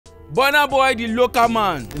Burna Boy, the local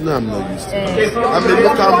man. No, I'm not used to it. I'm a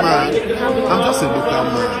local man. I'm just a local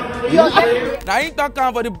man. Now he talk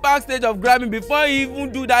for the backstage of Grammy before he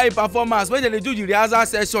even do that performance. When they do the rehearsal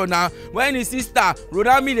session now, when his sister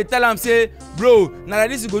Rodami they tell him say, bro, now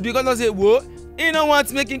like this you go do, because say, whoa, he don't want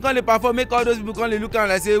to make him come perform, make all those people come look and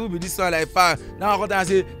like say, who be this one like far. Now I come and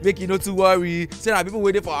say, make you not too worry. Say now people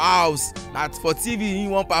waiting for house. That for TV he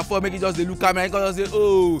won't perform, make it just they look at me and just say,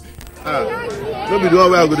 oh. Don't be the one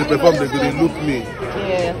where I'm going to perform, they're going to look me.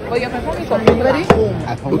 Yeah, but you're performing for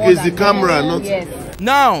people. Okay, it's the camera, not. Yes.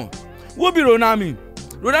 Now, who be Ronami?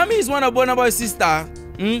 Ronami is one of Burna Boy's sister,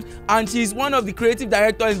 and she's one of the creative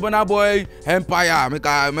directors in Burna Boy Empire. Make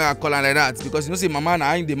I call her like that because you know say mama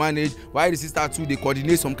na him dey manage, while the sister too dey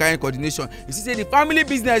coordinate some kind of coordination. You see say the family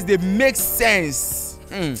business dey make sense.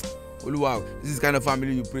 Wow, this is the kind of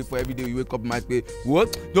family you pray for every day you wake up might pay.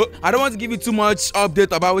 What? I don't want to give you too much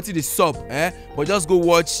update about what it is up, but just go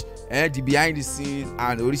watch the behind the scenes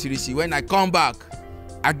and orishi. When I come back,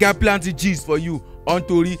 I got plenty gist for you on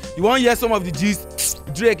Tori. You want to hear some of the gist?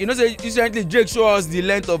 Drake, you know, say recently Drake show us the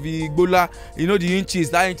length of the Igbola, you know, the inches.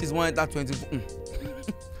 That inches won't enter 24.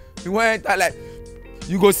 You won't enter like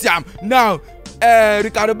you go see him now.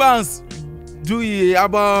 Ricardo Banks do a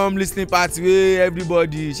album listening party where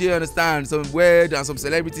everybody she understand some word and some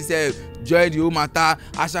celebrities say join the whole matter.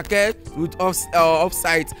 Asake with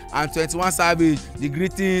Offsite and 21 Savage, the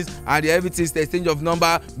greetings and the everything, the exchange of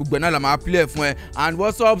number. And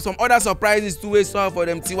what's up? Some other surprises too way so for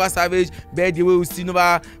them. Tiwa Savage birthday we will see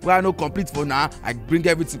nova. We are no complete for now. I bring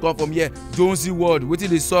everything come from here. Jonesy World.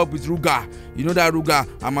 Waiting the sub with Ruga. You know that Ruga.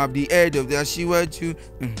 I'm at the edge of the she word you.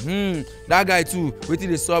 That guy too.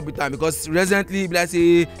 Waiting the sub with time because recently let's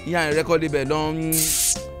say he and record label long.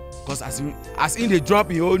 Because as in they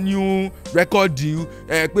drop your own new record deal,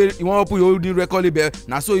 you want to open your own new record label.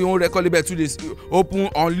 Now so your own record label to this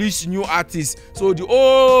open unleash new artists. So the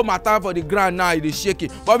whole matter for the ground now is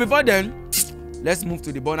shaking. But before then, let's move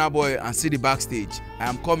to the Burna Boy and see the backstage. I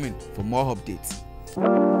am coming for more updates.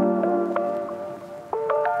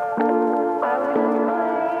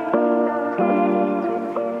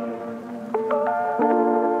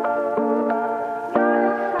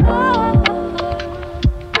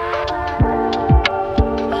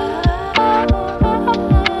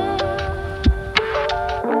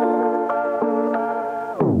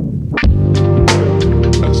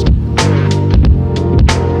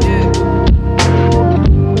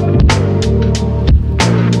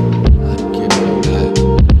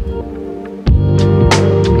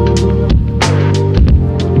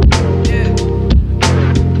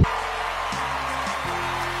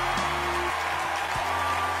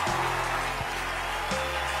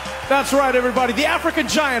 That's right, everybody. The African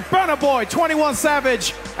Giant, Burna Boy, 21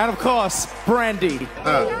 Savage, and of course, Brandy.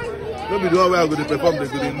 Don't be the one where I'm going to perform, they're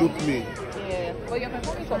going to look me. Yeah, but you're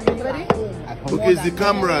performing for people. Okay, it's the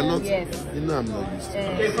camera, not. Yes. You know, I'm not used to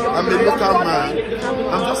it. I'm a local man.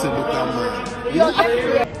 I'm just a local man. Just let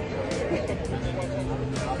you.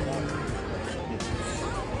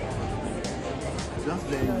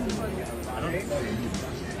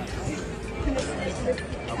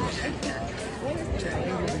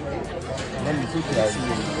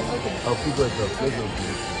 I'll figure it out. Let's go.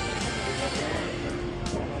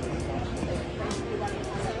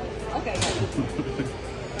 Okay.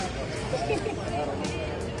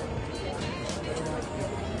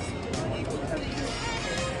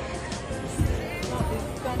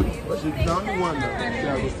 But she's the only one that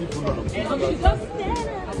I will still pull on. I'm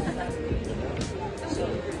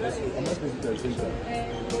not supposed to change that.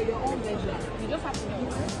 For your own version. You just have to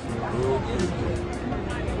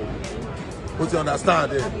What you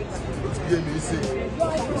understand there? What you hear me say?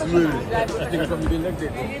 It's weird. I think from the next day.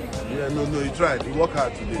 Yeah, no, he tried. He worked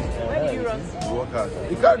hard today. Where did you run? He worked hard.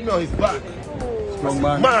 He carried me on his back. Strong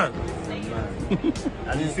man. Man!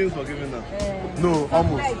 And he feels forgiven now. No,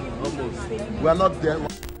 almost. We are not there.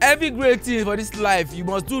 Every great thing for this life, you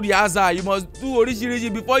must do the hazard, you must do originally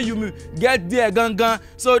before you get there, gang.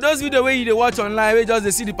 So those videos where you watch online, where just they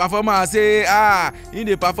see the performance, say, in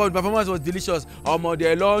the performance was delicious.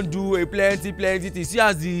 They long do a plenty things. See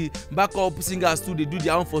as the backup singers too, they do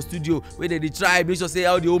their own for studio, where they try, make sure say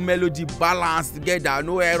how the whole melody balance together,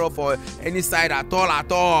 no error for any side at all.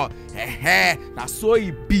 Now so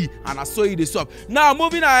it be, and I saw it the sub. Now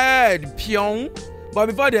moving ahead, Pyong. But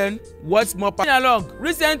before then, what's more along?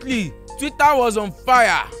 Recently, Twitter was on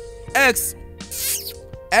fire. X.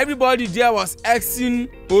 Everybody there was Xing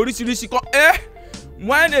originally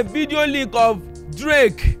when a video link of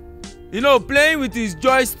Drake, playing with his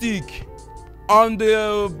joystick on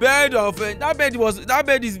the bed of that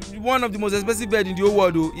bed is one of the most expensive bed in the whole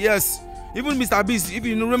world. Yes, even Mr. Beast, if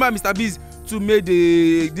you remember Mr. Beast to made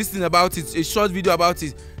this thing about it, a short video about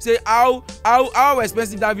it, say how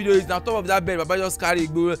expensive that video is. On top of that bed, Baba just carry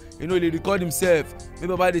go, you know, they record himself. Maybe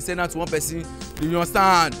Baba they send out to one person, you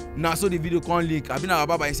understand? Now so the video can't leak. I been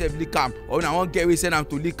Baba by himself leak am, or now one get we send am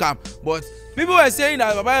to leak am. But people were saying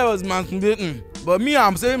that Baba was masturbating, but me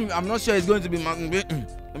I'm saying I'm not sure it's going to be masturbating.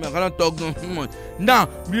 I mean, I cannot talk no. Now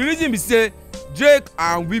the reason be say Drake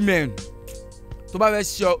and women tó bá fẹ́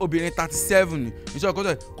ṣe obìnrin 37 iṣẹ́ ọkọ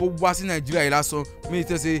tó kó wá sí Nàìjíríà yìí lásán me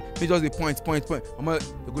tell say me just dey point ọmọ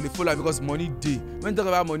they go dey follow because money dey. When talk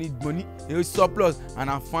about money you surplus and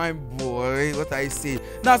I'm fine boy, what I say.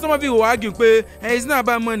 Now some of you will argue pé it's not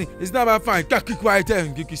about money, it's not about fine. Keep quiet,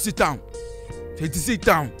 sit down. Sit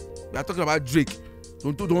down. We are talking about Drake.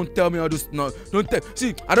 Don't tell me all this. No, don't tell.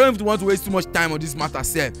 See, I don't even want to waste too much time on this matter,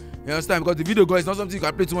 sir. You understand? Because the video is not something you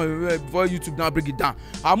can play too much before YouTube now break it down.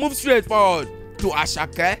 I'll move straight forward to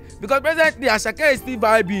Asake, because presently Asake is still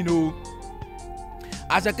vibing. Oh,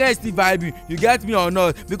 Asake is still vibing. You get me or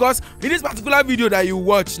not? Because in this particular video that you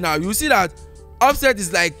watch now, you see that Offset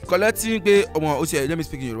is like collecting pay. Let me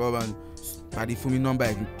speak in Yoruba. Paddy for me number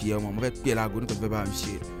I can pay. I'm going to pay. I'm going to pay.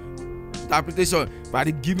 Shit. Interpretation,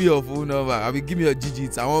 Paddy, give me your phone number. I will give me your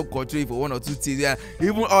digits. I won't control it for 1 or 2 things. Yeah,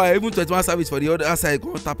 even 21 service for the other side.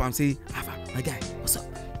 Go tap and say, Ava, my guy, what's up?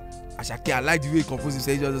 Asake, I like the way he composes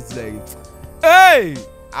himself. Just like, hey,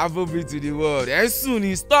 Afrobeat to the world. And soon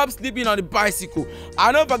he stopped sleeping on the bicycle.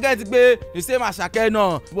 And don't forget to be the same Asake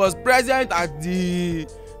now was present at the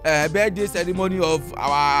birthday ceremony of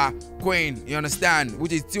our queen, you understand,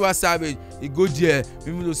 which is Tiwa Savage. He go there,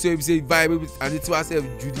 people to say vibe and the Tiwa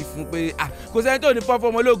Savage Judy fún pé kò sẹ́ni tó ní fọ́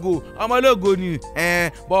fún ọmọ ológo ni,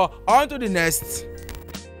 but on to the next.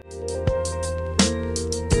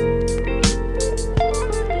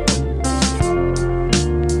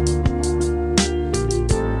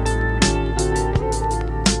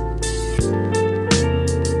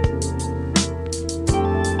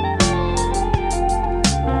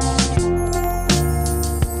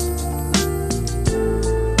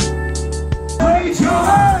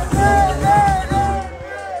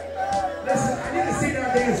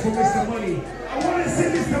 For Mr. Money. I want to see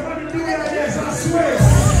Mr. Money do that dance, I swear.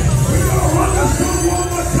 We're going to run this song one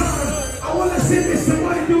more time. I want to see Mr.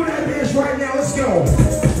 Money do that dance right now. Let's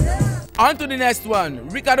go. On to the next one.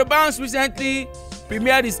 Ricardo Bounce recently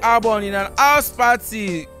premiered his album in an house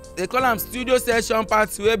party. They call him studio session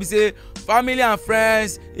party where we say family and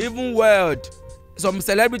friends, even world. Some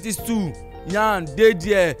celebrities too. Yan, they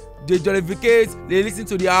there, they jollificate, they listen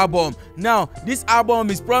to the album. Now, this album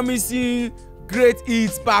is promising great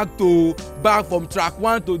hits back from track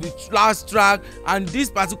 1 to the last track, and this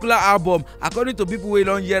particular album, according to people we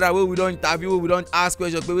don't hear that way, we don't interview, we don't ask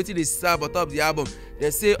questions, but wetin dey serve on top of the album, they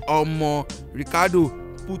say Ricardo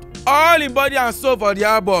put all in body and soul for the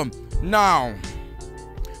album. Now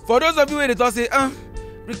for those of you wey dey talk say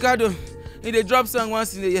Ricardo he dey drop song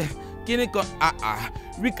once in a year, kini kan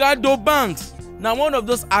Ricardo Banks na one of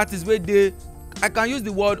those artists wey dey, I can use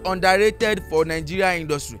the word underrated for Nigeria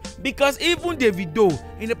industry, because even Davido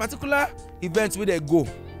in a particular event where they go,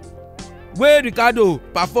 where Ricardo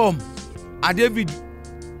perform and David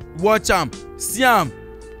watch am, see am,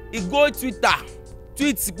 he go Twitter,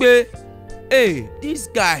 tweet say, hey, this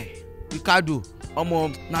guy Ricardo,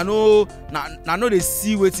 na no dey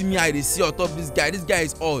see wetin me I dey see on top this guy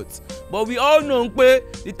is hot. But we all know pe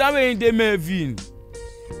the time wey he dey Melvin,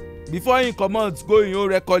 before he comot go him own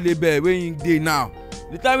record label wey him dey now,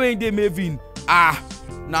 the time wey he dey Melvin,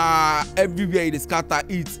 na everywhere he dey scatter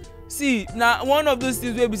it. See, na one of those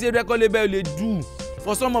things wey be say record label dey do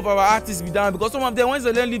for some of our artists be down, because some of them once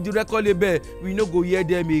they don leave the record label, we no go hear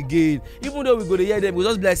them again. Even though we go dey hear them, we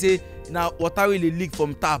just be like say na water wey dey leak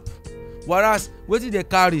from tap. Whereas wetin dey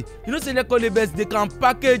carry, you know say record labels they can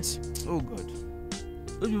package, oh god,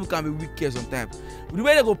 those people can be wicked sometimes. The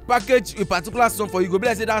way they go package a particular song for you, go be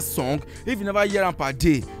like say that song, if you never hear am per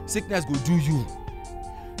day, sickness go do you.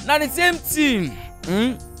 Na the same thing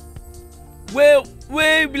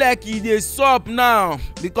wey be like e dey sup now,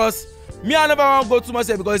 because me I never wan go too much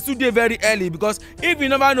because it's too dey very early. Because if you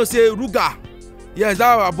never know say Ruga, yes,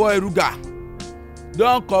 that our boy Ruga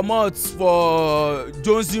don comot for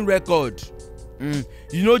Jonesy record.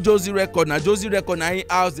 You know Jonesy record na him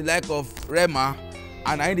house the like of Rema,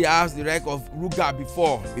 and I dey ask the right of Ruga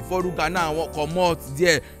before Ruga now comot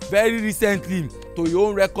there very recently to your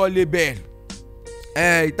own record label.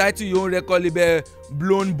 Title your own record label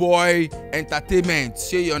Blown Boy Entertainment.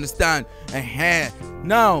 Shey you understand?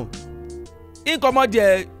 Now he comot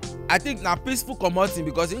there I think na peaceful commoting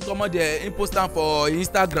because he comot there, he post am for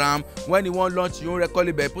Instagram when he wan launch him own record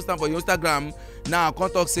label, post am for Instagram. Now come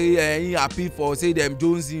talk say he happy for say them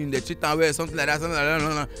Jonesy in the treat am well, something like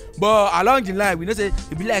that. But along the line we know say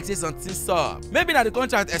e be like say something sup. Maybe na the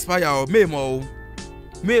contract expire or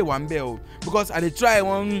May one bell because I dey try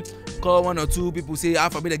one call one or two people say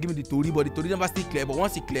half of me they give me the tori but the tori never still clear, but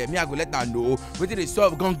once e clear me I go let them know wetin dey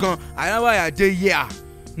solve gangan. I know why I dey here.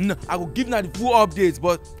 No, I go give na the full updates,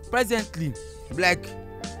 but presently like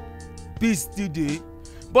peace still dey.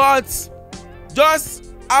 But just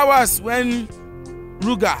hours when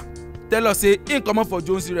Ruga tell us say him comot for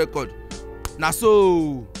Jonesy record, na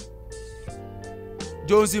so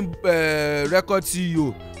Jonesy record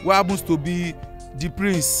CEO wey happens to be the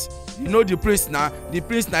prince. You know the prince na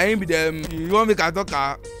him be dem. You wan make I talk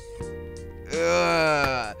am?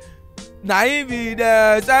 Na him be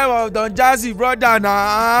the son of Don Jazzy brother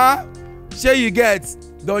na. Shey you get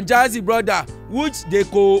Don Jazzy brother which they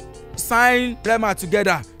co-sign Rema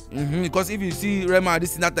together. Because if you see Rema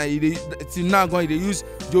this and that time till now going they use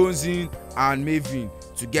Jonesy and Mavin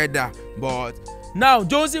together. But now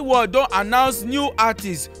Jonesy World don announce new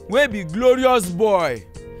artist wey be Glorious Boy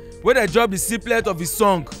wey dey drop the simplet of his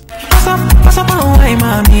song.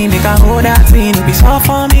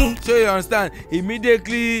 So you understand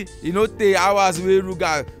immediately you know take hours wey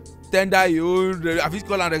Ruga tender your own I fit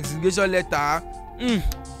call am resignation letter.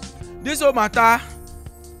 This whole matter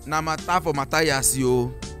na matter for Matthias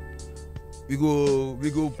yo. We go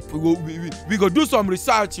do some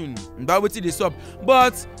researching about wetin dey sup,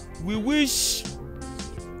 but we wish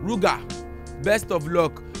Ruga best of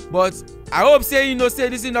luck. But I hope say you know say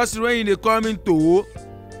this industry when you dey come into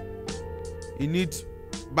you need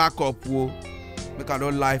backup make I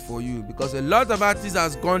don't lie for you because a lot of artists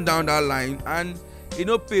has gone down that line and e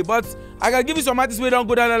no pay. But I can give you some artists wey don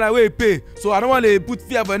go down that line wey pay, so I don't want to put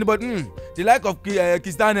fear for anybody. The like of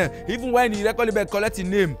Kiss Daniel, even when he record label collect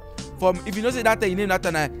him name from, if you know say that time he name that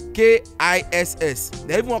time KISS,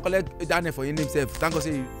 they even want collect Daniel for him name sef. Thank God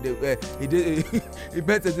say he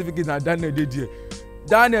birth certificate na Daniel dey there.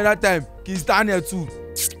 Daniel that time Kiss Daniel too,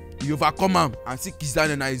 he overcome am and see Kiss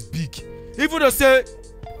Daniel na is big. Even though say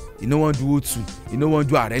he no wan do O2, he no wan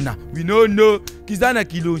do arena, we no know Kiss Daniel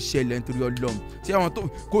kí ló ń ṣẹlẹ̀ nítorí Ọlọ́run. Ṣé àwọn tó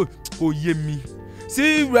kò yé mi.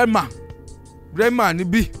 Sí Rema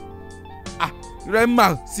níbí.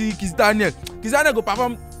 Rema sí Kiss Daniel go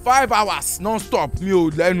perform 5 hours non-stop. Me ò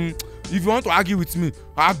lẹ́nu. If you want to argue with me,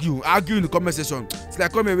 argue in the comment section. It's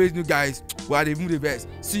like come away new guys. We are the move the best.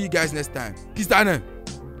 See you guys next time. Kiss Daniel.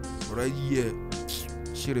 Alright, yeah.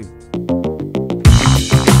 Shit.